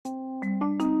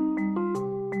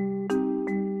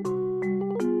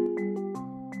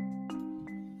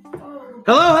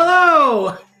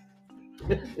Hello!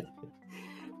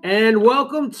 And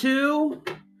welcome to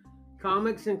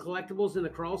Comics and Collectibles in the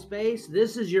Crawl Space.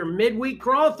 This is your midweek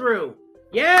crawl through.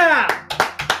 Yeah!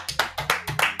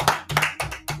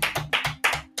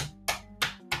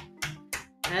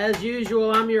 As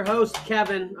usual, I'm your host,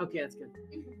 Kevin. Okay, that's good.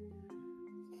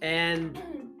 And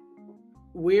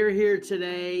we're here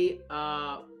today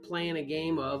playing a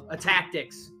game of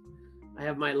Attacktix. I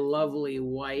have my lovely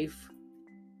wife,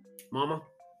 Mama,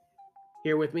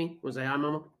 here with me. Want to say hi,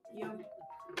 Mama? Yep.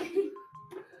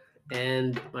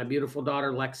 And my beautiful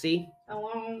daughter, Lexi.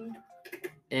 Hello.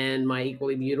 And my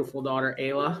equally beautiful daughter,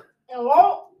 Aayla.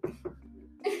 Hello.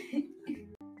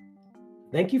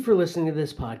 Thank you for listening to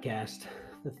this podcast.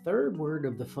 The third word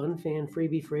of the Fun Fan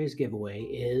Freebie Phrase giveaway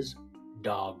is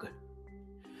dog.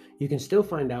 You can still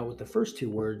find out what the first two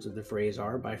words of the phrase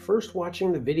are by first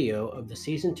watching the video of the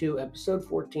Season 2, Episode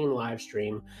 14 live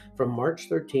stream from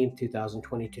March 13th,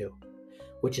 2022,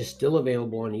 which is still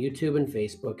available on YouTube and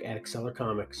Facebook at Exceller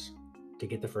Comics to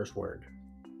get the first word.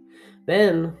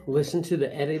 Then listen to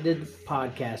the edited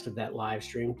podcast of that live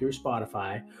stream through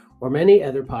Spotify or many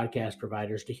other podcast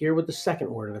providers to hear what the second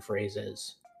word of the phrase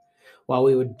is. While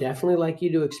we would definitely like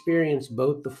you to experience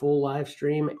both the full live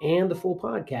stream and the full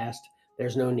podcast,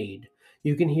 there's no need.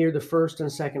 You can hear the first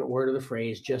and second word of the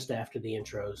phrase just after the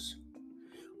intros.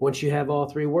 Once you have all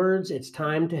three words, it's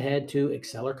time to head to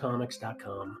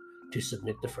excellercomics.com to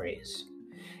submit the phrase.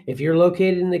 If you're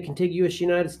located in the contiguous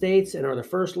United States and are the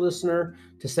first listener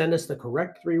to send us the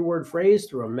correct three-word phrase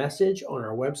through a message on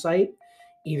our website,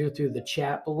 either through the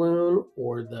chat balloon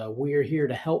or the We're Here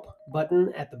to Help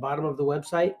button at the bottom of the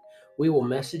website, we will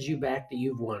message you back that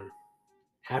you've won.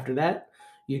 After that,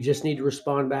 you just need to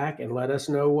respond back and let us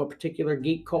know what particular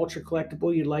geek culture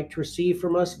collectible you'd like to receive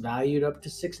from us, valued up to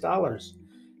 $6.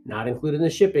 Not including the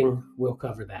shipping, we'll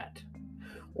cover that.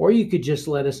 Or you could just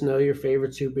let us know your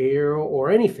favorite superhero or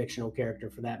any fictional character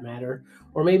for that matter,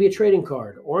 or maybe a trading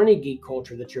card or any geek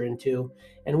culture that you're into,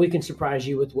 and we can surprise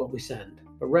you with what we send.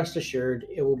 But rest assured,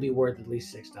 it will be worth at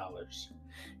least $6.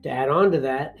 To add on to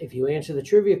that, if you answer the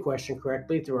trivia question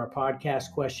correctly through our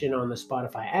podcast question on the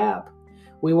Spotify app,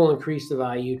 we will increase the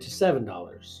value to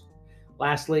 $7.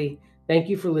 Lastly, thank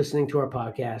you for listening to our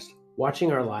podcast,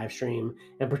 watching our live stream,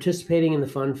 and participating in the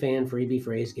Fun Fan Freebie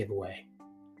Phrase giveaway.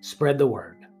 Spread the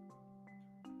word.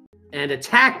 And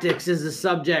Attacktix is the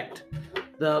subject.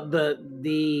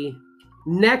 The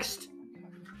next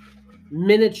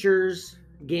miniatures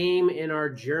game in our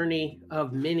journey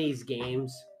of minis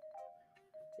games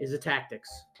is Attacktix.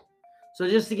 So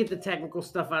just to get the technical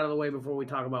stuff out of the way before we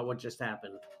talk about what just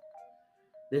happened.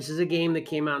 This is a game that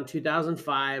came out in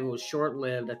 2005. It was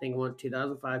short-lived. I think it went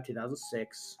 2005,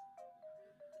 2006.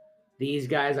 These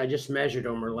guys, I just measured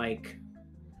them, are like,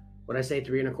 what'd I say,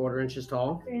 3 1/4 inches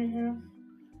tall? 3.5.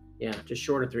 Yeah, just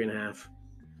short of 3.5.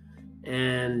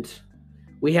 And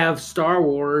we have Star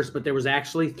Wars, but there was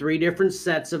actually 3 different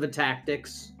sets of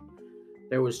Attacktix.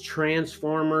 There was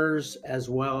Transformers as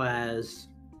well as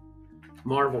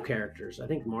Marvel characters. I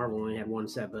think Marvel only had 1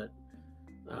 set, but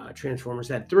Transformers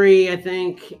had 3, I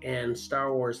think, and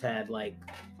Star Wars had like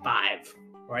 5.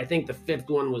 Or I think the 5th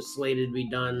one was slated to be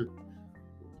done.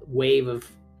 Wave of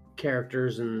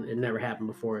characters, and it never happened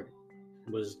before it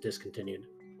was discontinued.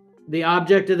 The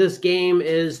object of this game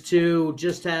is to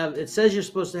just have, it says you're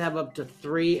supposed to have up to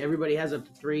 3. Everybody has up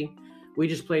to 3. We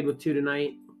just played with 2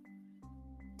 tonight.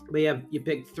 But you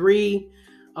pick 3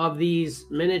 of these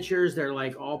miniatures. They're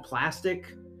like all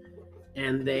plastic,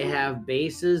 and they have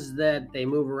bases that they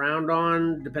move around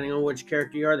on depending on which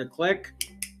character you are. They click,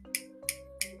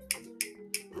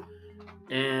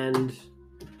 and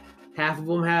half of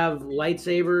them have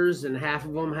lightsabers and half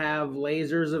of them have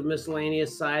lasers of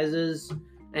miscellaneous sizes,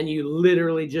 and you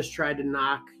literally just try to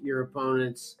knock your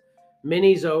opponent's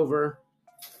minis over.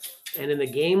 And in the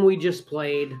game we just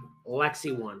played,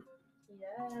 Lexi won.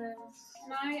 Yes.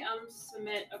 Can I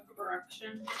submit a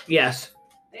correction? Yes.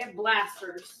 They have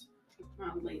blasters,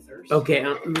 not lasers. Okay,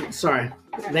 sorry.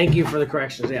 Thank you for the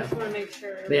corrections. Yeah. Just want to make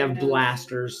sure. They have everybody knows.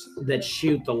 blasters that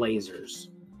shoot the lasers.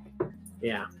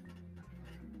 Yeah.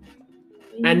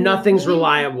 And nothing's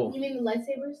reliable. You mean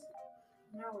lightsabers?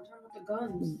 No, we're talking about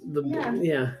the guns.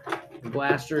 Yeah. The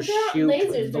blasters But they're not shoot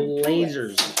lasers, the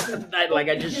they're lasers. Like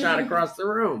I just shot across the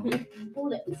room.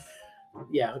 Bullets.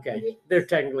 Yeah, okay. They're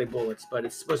technically bullets, but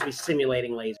it's supposed to be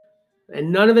simulating lasers.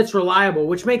 And none of it's reliable,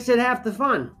 which makes it half the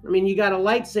fun. I mean, you got a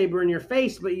lightsaber in your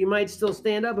face, but you might still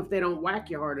stand up if they don't whack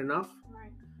you hard enough.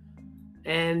 Right.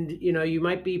 And, you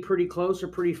might be pretty close or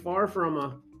pretty far from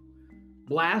a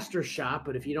blaster shot,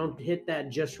 but if you don't hit that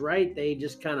just right, they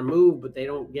just kind of move, but they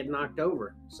don't get knocked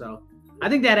over. So I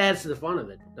think that adds to the fun of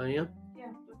it, don't you? Yeah.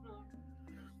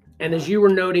 And as you were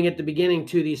noting at the beginning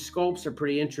too, these sculpts are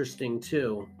pretty interesting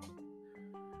too.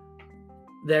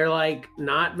 They're like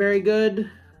not very good,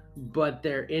 but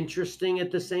they're interesting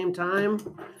at the same time.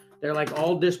 They're like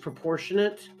all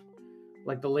disproportionate.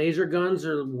 Like the laser guns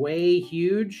are way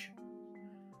huge.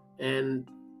 And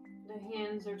The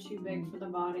hands are too big for the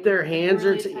body. their hands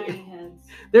are tiny heads.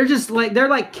 they're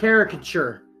like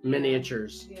caricature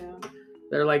miniatures. Yeah.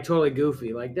 They're like totally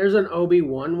goofy. Like there's an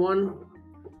Obi-Wan one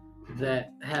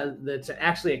that's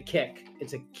actually a kick.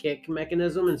 It's a kick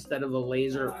mechanism instead of a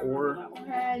laser or.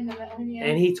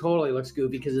 And he totally looks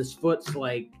goofy because his foot's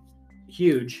like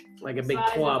huge, like a big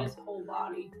club. His whole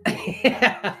body.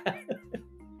 Yeah.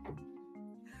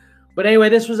 But anyway,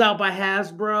 this was out by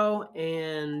Hasbro,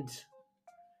 and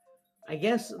I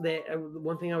guess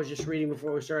one thing I was just reading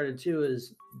before we started too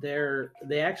is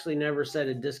they actually never said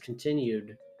it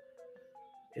discontinued.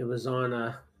 It was on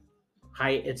a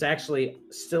it's actually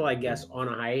still, I guess, on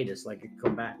a hiatus, like it could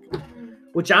come back,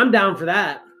 which I'm down for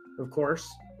that, of course.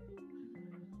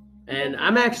 And I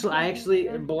actually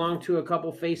belong to a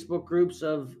couple Facebook groups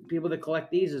of people that collect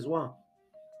these as well.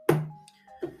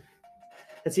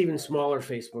 It's even smaller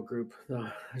Facebook group.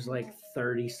 There's like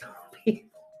 30 something people.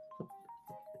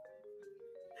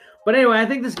 But anyway, I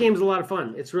think this game's a lot of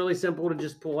fun. It's really simple to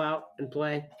just pull out and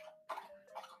play.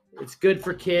 It's good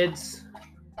for kids.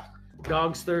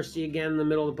 Dog's thirsty again in the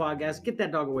middle of the podcast. Get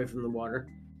that dog away from the water.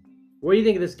 What do you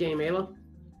think of this game, Aayla?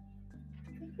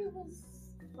 I think it was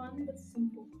fun but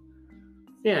simple.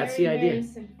 Yeah, that's the idea. Very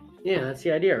simple. Yeah, that's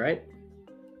the idea, right?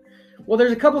 Well,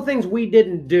 there's a couple things we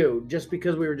didn't do just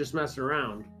because we were just messing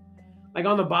around. Like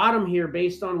on the bottom here,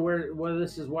 based on whether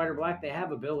this is white or black, they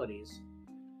have abilities.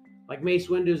 Like Mace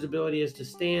Windu's ability is to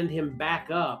stand him back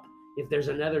up if there's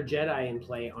another Jedi in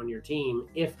play on your team,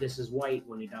 if this is white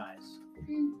when he dies.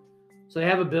 Mm. So they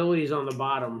have abilities on the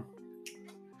bottom.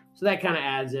 So that kind of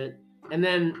adds it. And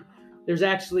then there's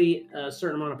actually a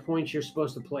certain amount of points you're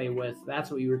supposed to play with. That's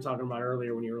what you were talking about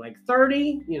earlier when you were like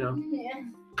 30, you know.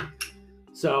 Yeah.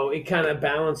 So it kind of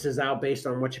balances out based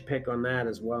on what you pick on that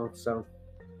as well. So,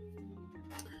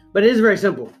 but it is very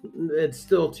simple. It's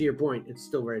still, to your point, it's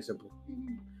still very simple.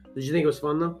 Mhm. Did you think it was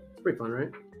fun though? It's pretty fun, right?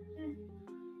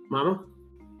 Mama?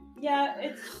 Yeah,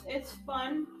 it's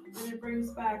fun and it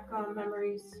brings back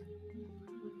memories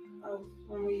of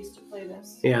when we used to play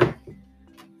this. Yeah.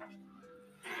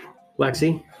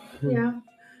 Lexi? Yeah.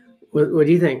 What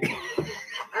do you think?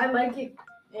 I like it,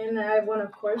 and I won,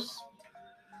 of course.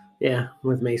 Yeah,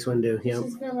 with Mace Windu. Yeah.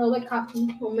 She's been a little bit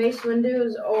cocky. Well, Mace Windu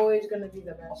is always going to be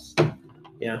the best.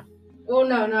 Yeah. Oh,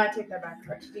 no, I take that back.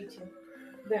 R2D2.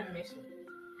 Then Mace Windu.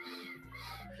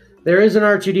 There is an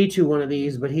R2D2 one of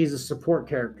these, but he's a support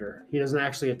character. He doesn't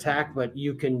actually attack, but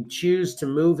you can choose to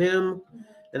move him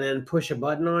and then push a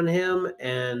button on him,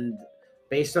 and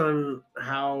based on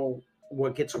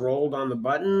what gets rolled on the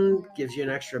button gives you an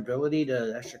extra ability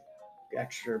to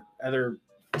extra other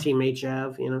teammates you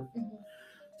have, you know. Mhm.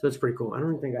 So it's pretty cool. I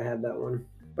don't think I had that one,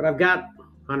 but I've got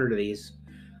 100 of these.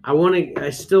 I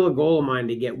still a goal of mine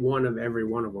to get one of every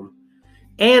one of them,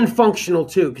 and functional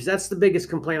too, because that's the biggest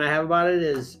complaint I have about it.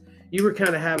 Is you were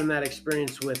kind of having that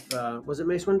experience with was it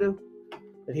Mace Windu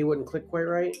that he wouldn't click quite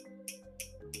right?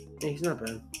 Yeah, he's not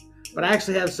bad, but I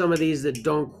actually have some of these that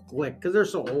don't click because they're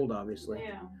so old, obviously.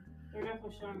 Yeah, they're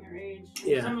definitely showing their age.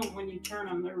 Yeah. Some of them, when you turn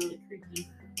them, they're really creepy.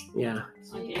 Yeah.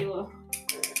 Like Ayla.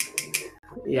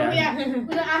 Yeah. Oh, yeah.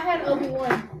 When I had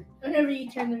Obi-Wan. Whenever you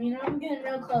turn them, I'm getting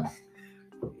real close.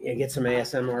 Yeah, get some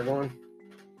ASMR going.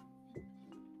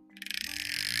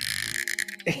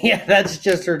 Yeah, that's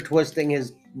just her twisting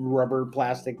his rubber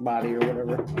plastic body or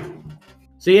whatever.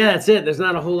 So yeah, that's it. There's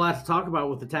not a whole lot to talk about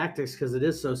with the tactics because it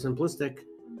is so simplistic.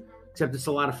 Except it's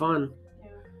a lot of fun. Yeah.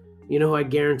 You know who I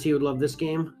guarantee would love this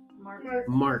game? Mark.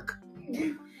 Mark.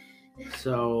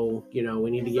 So, we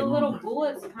need to get The little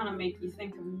bullets kind of make you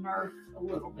think of Nerf a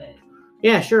little bit.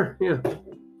 Yeah, sure. Yeah.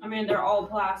 I mean, they're all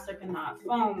plastic and not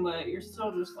foam, but you're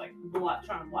still just like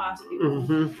trying to blast people.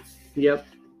 Mm-hmm. Yep.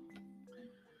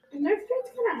 And their feet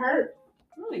kind of hurt.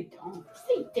 No, they don't.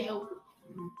 They do.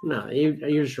 No, you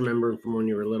just remember from when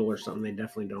you were little or something. They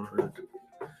definitely don't hurt.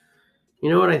 You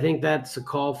know what? I think that's a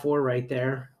call for right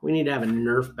there. We need to have a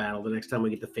Nerf battle the next time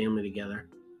we get the family together.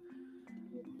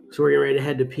 So we're getting ready to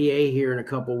head to PA here in a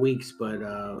couple weeks, but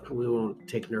we won't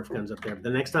take Nerf guns up there. But the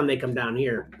next time they come down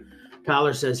here,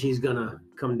 Tyler says he's going to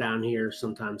come down here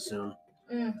sometime soon.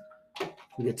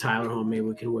 We get Tyler home. Maybe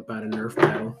we can whip out a Nerf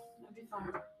battle. That'd be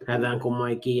fun. Have Uncle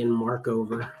Mikey and Mark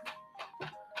over.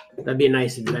 That'd be a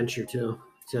nice adventure, too,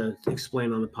 to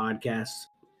explain on the podcast.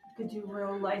 Could do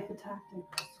real life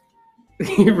Attacktix.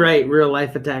 Right, real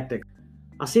life Attacktix.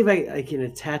 I'll see if I can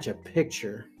attach a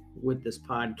picture. with this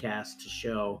podcast to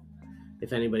show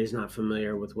if anybody's not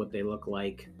familiar with what they look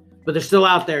like. But they're still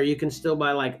out there. You can still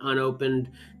buy like unopened.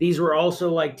 These were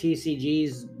also like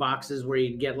TCG's boxes where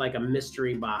you'd get like a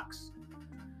mystery box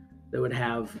that would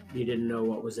have, you didn't know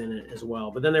what was in it as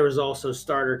well. But then there was also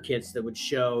starter kits that would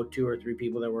show 2 or 3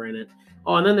 people that were in it.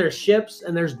 Oh, and then there's ships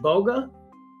and there's Boga.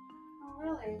 Oh,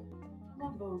 really? I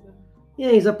love Boga.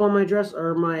 Yeah, he's up on my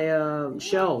my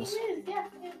shelves. Yeah.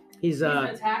 He's an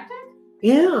Attacktix?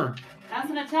 Yeah. That's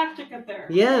an Attacktix up there.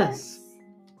 Yes.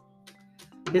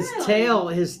 His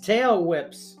tail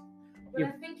whips. But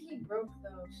I think he broke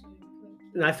those.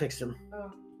 And I fixed him.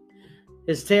 Oh.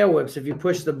 His tail whips. If you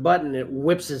push the button, it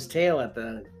whips his tail at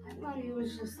the. I thought he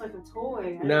was just like a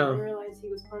toy. I No. didn't realize he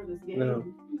was part of this game. No.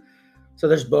 So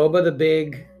there's Boba the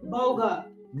big.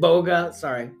 Boga.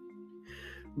 Sorry.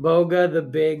 Boga the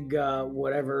big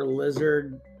whatever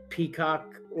lizard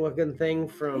peacock looking thing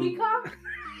from. Peacock?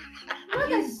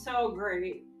 He's so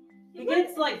great. He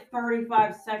gets like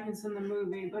 35 seconds in the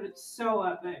movie, but it's so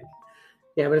epic.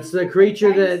 Yeah, but it's the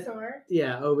creature that. Dinosaur.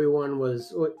 Yeah, Obi-Wan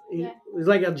was. He Yeah. was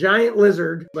like a giant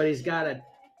lizard, but he's got a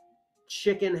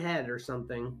chicken head or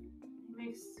something. He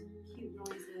makes cute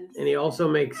noises. And he also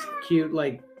makes cute,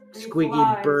 like, He squeaky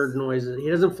flies. bird noises. He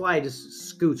doesn't fly, he just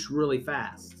scoots really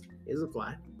fast. He doesn't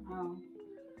fly. Oh.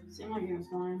 Seemed like he was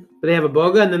flying. But they have a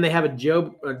Boga, and then they have a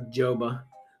Joba.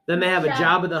 Then they have a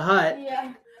Jabba the Hutt.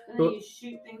 Yeah. And then you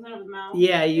shoot things out of his mouth.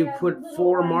 Yeah, you Yeah, put little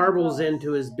 4 orange marbles balls.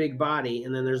 into his big body,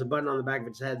 and then there's a button on the back of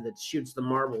his head that shoots the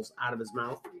marbles out of his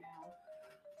mouth.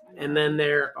 Yeah. And then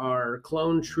there are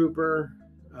Clone Trooper,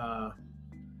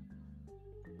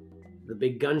 the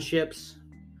big gunships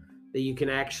that you can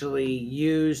actually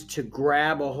use to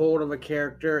grab a hold of a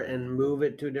character and move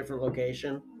it to a different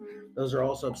location. Mhm. Those are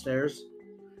also upstairs.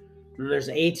 And there's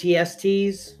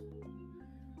ATSTs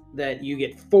that you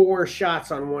get 4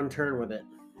 shots on 1 turn with it.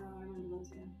 Oh, I remember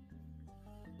those, yeah.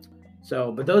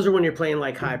 So, but those are when you're playing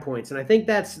like high points. And I think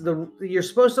you're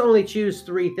supposed to only choose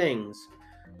 3 things,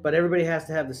 but everybody has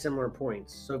to have the similar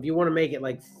points. So if you want to make it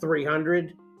like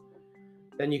 300,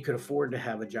 then you could afford to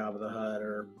have a Jabba the Hutt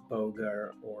or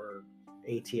Boga or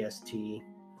ATST.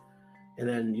 And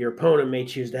then your opponent may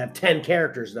choose to have 10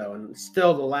 characters though, and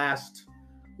still the last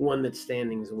one that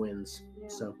standings wins. Yeah.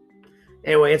 So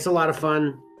anyway, it's a lot of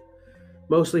fun.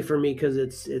 Mostly for me because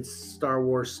it's Star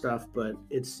Wars stuff, but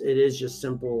it is just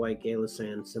simple, like Aayla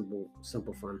saying,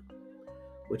 simple fun,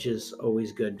 which is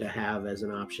always good to have as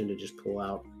an option to just pull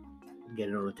out, and get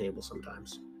it on the table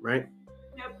sometimes, right?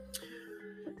 Yep.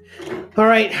 All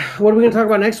right, what are we gonna talk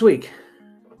about next week?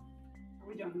 Are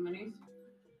we done with minis?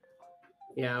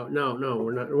 Yeah, no,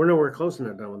 we're not. We're nowhere close to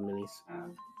not done with minis.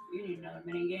 You need another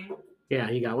mini game. Yeah,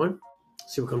 you got one?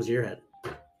 See what comes to your head.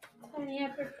 Tiny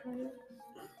uppercut.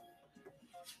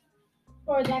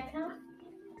 Or that count?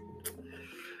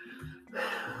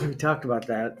 We talked about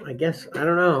that. I guess I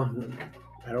don't know.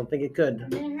 I don't think it could.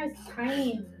 And then it has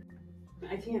tiny.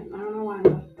 I can't. I don't know why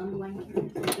I'm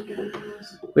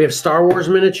blanking. We have Star Wars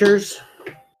miniatures,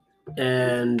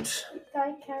 and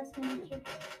Die-cast miniatures.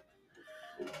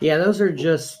 yeah, those are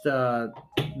just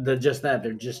They're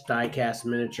just die-cast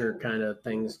miniature kind of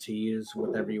things to use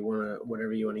whatever you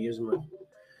want to use them with.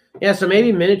 Yeah, so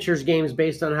maybe miniatures games,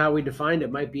 based on how we defined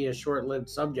it, might be a short-lived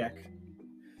subject.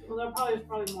 Well, there's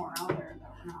probably more out there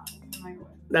that we're not familiar with.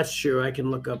 That's true. I can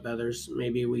look up others.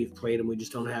 Maybe we've played them, we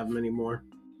just don't have them anymore.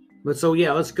 But so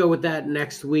yeah, let's go with that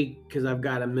next week because I've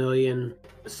got 1 million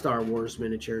Star Wars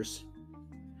miniatures.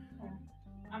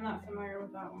 I'm not familiar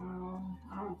with that one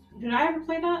at all. Did I ever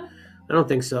play that? I don't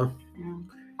think so. No.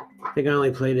 I think I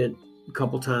only played it a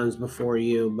couple times before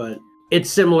you, but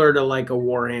it's similar to like a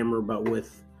Warhammer, but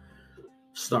with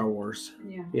Star Wars.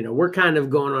 Yeah. You know, we're kind of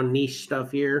going on niche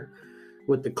stuff here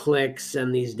with the clicks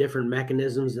and these different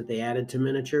mechanisms that they added to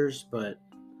miniatures, but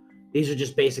these are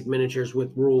just basic miniatures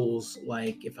with rules.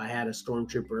 Like if I had a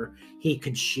stormtrooper, he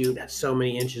could shoot at so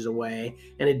many inches away,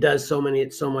 and it does so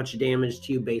much damage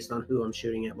to you based on who I'm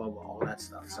shooting at, blah, blah, all that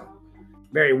stuff. So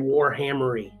very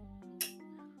Warhammery.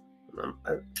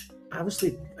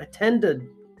 Obviously, I tend to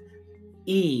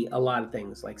E a lot of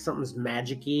things, like something's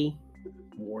magic-y,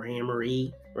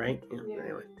 Warhammer-y, right? Yeah.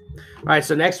 Anyway. All right,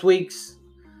 so next week's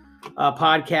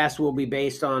podcast will be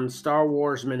based on Star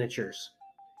Wars miniatures.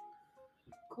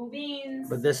 Cool beans.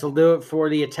 But this will do it for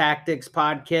the Attacktix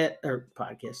podcast.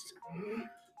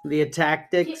 The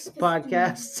Attacktix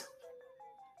podcast.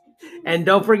 And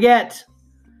don't forget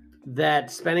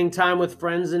that spending time with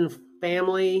friends and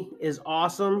family is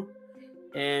awesome,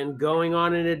 and going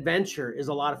on an adventure is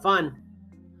a lot of fun.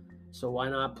 So why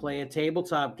not play a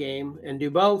tabletop game and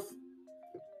do both?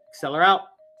 Acceler out.